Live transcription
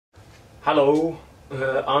Hello,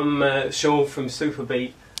 I'm Sean from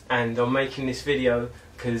SUPERBEAT, and I'm making this video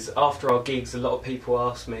because after our gigs a lot of people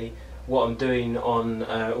ask me what I'm doing on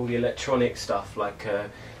all the electronic stuff like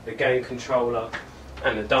the game controller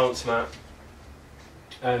and the dance mat.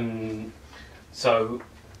 So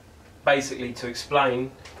basically, to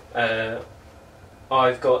explain, I've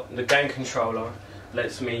got the game controller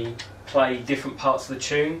lets me play different parts of the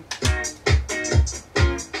tune,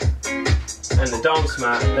 and the dance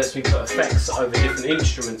mat lets me put effects over different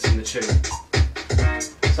instruments in the tune.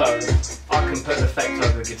 So I can put an effect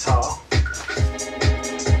over guitar,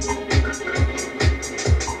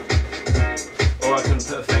 or I can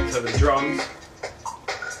put effects over drums,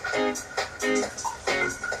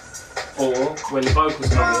 or when the vocals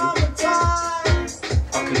come in,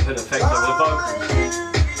 I can put effects over the vocals.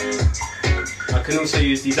 I can also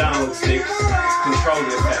use these analog sticks to control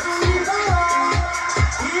the effects.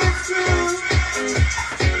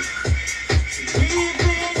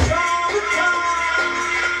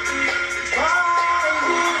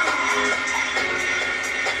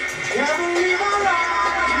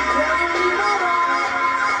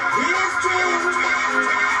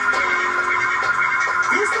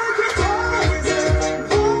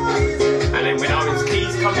 And then when Owen's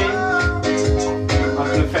keys come in, I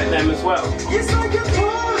can affect them as well.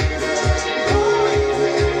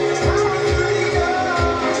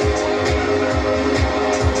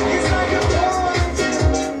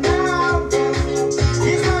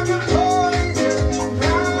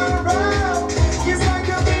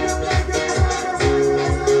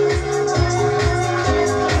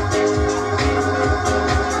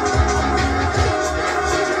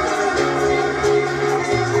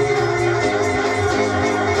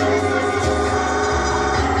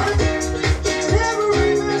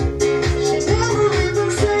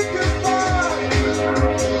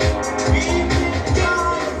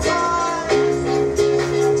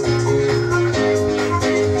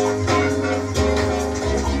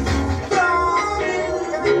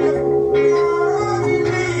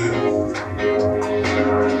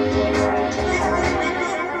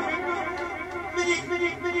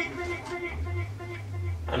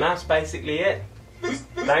 And that's basically it.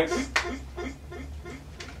 Thanks.